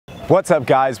What's up,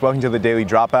 guys? Welcome to the Daily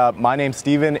Dropout. My name's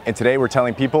Steven, and today we're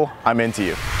telling people I'm into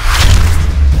you.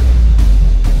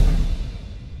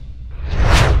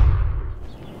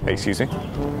 Hey, excuse me?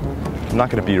 I'm not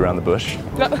gonna beat around the bush.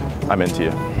 No. I'm into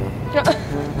you. No.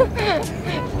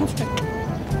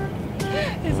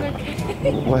 It's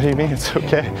okay. What do you mean it's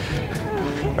okay?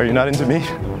 Are you not into me?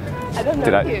 I don't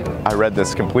know you. I read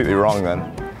this completely wrong then.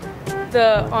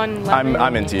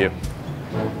 I'm into you.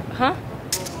 Huh?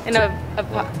 In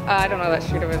I don't know that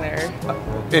street over there.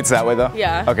 It's that way though?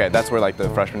 Yeah. Okay, that's where like the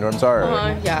freshman dorms are?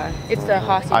 Or? Yeah. It's the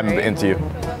hostel. I'm into you.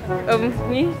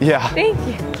 Me? Yeah. Thank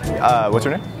you. What's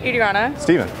your name? Adriana.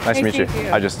 Steven. Nice to meet you.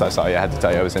 I saw you. I had to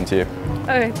tell you I was into you.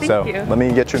 Okay, thank you. So let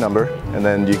me get your number, and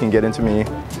then you can get into me,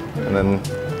 and then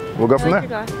we'll go from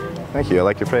there. Thank you. I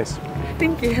like your face.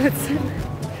 Thank you.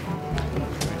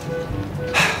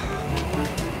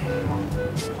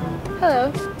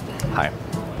 Hello. Hi.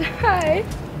 Hi.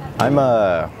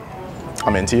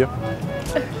 I'm into you.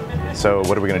 So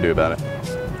what are we gonna do about it?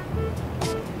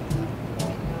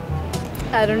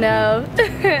 I don't know.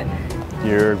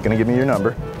 You're gonna give me your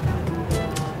number.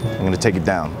 I'm gonna take it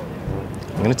down.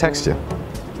 I'm gonna text you.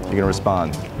 You're gonna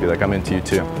respond. Be like, I'm into you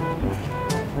too.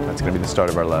 That's gonna be the start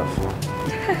of our love.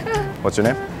 What's your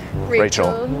name?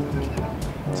 Rachel.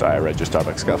 Sorry, I read your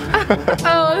Starbucks cup.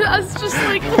 Oh, I was just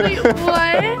like, wait,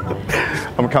 what?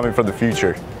 I'm coming from the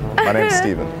future. My name's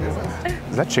Steven.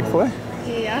 Is that Chick-fil-A?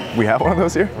 Yeah. We have one of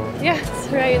those here? Yeah, it's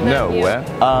right in No way.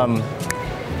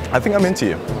 I think I'm into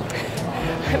you.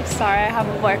 I'm sorry, I have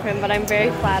a boyfriend, but I'm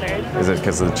very flattered. Is it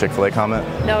because of the Chick-fil-A comment?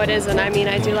 No, it isn't. I mean,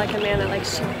 I do like a man that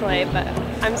likes Chick-fil-A, but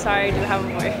I'm sorry, I do have a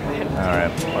boyfriend. All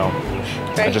right, well,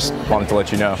 I just wanted to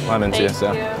let you know I'm into you,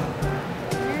 so.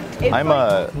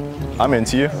 I'm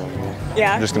into you.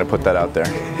 Yeah. I'm just gonna put that out there.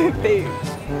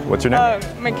 What's your name?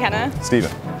 McKenna. Steven.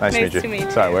 Nice to meet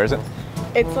you. Sorry, where is it?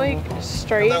 It's like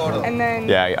straight and then...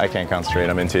 Yeah, I can't concentrate.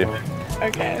 I'm into you.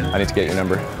 Okay. I need to get your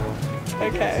number.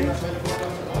 Okay.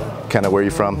 Kenna, where are you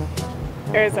from?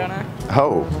 Arizona.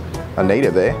 Oh, a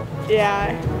native, eh?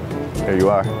 Yeah. There you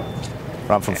are.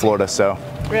 Well, I'm from Florida, so.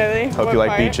 Really? Hope What you like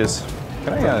part? beaches.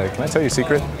 Can I tell you a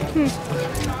secret?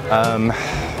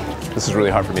 This is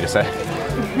really hard for me to say,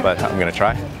 but I'm gonna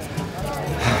try.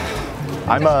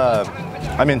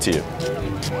 I'm into you.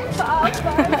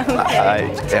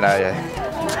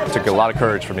 It took a lot of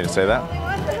courage for me to say that,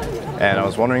 and I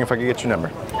was wondering if I could get your number.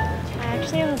 I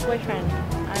actually have a boyfriend.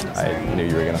 I'm sorry. I knew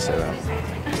you were gonna say that.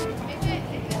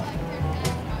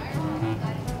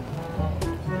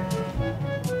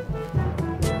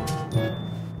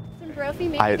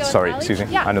 Sorry, excuse me.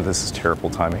 Yeah. I know this is terrible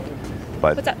timing,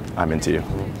 but What's up? I'm into you.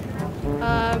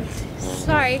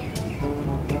 Sorry.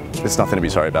 It's nothing to be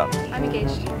sorry about. I'm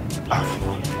engaged.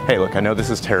 Hey, look, I know this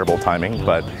is terrible timing,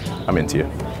 but I'm into you.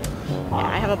 Yeah,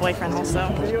 I have a boyfriend also.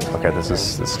 Okay, this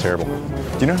is terrible.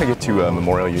 Do you know how to get to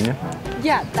Memorial Union?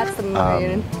 Yeah, that's the Memorial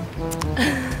Union.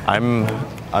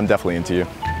 I'm definitely into you.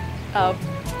 Oh.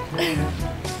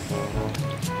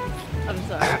 I'm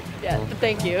sorry. Yeah,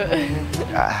 thank you.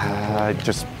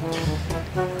 Just.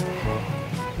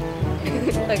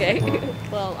 Okay.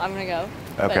 Well, I'm gonna go.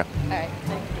 Okay. All right.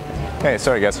 Thanks. Hey,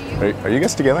 sorry guys. Are you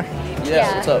guys together?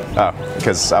 Yeah. What's up? Oh,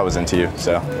 because I was into you,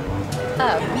 so.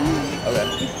 Oh. Okay.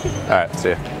 All right, see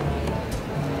ya.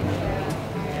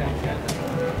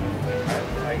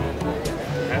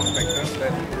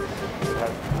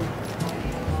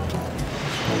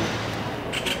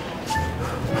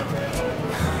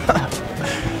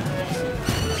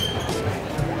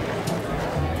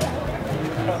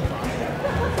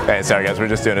 Hey, sorry guys, we're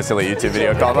just doing a silly YouTube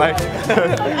video called like.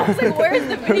 I was like, where's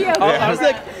the video? I was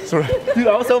like, dude,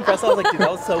 I was so impressed. I was like, dude, that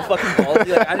was so fucking ballsy.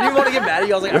 Like, I didn't even want to get mad at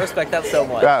you. I was like, I respect that so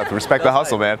much. Yeah, respect the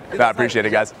hustle, man. I appreciate it,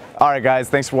 guys. All right, guys,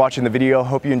 thanks for watching the video.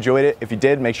 Hope you enjoyed it. If you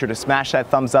did, make sure to smash that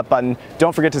thumbs up button.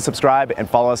 Don't forget to subscribe and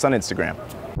follow us on Instagram.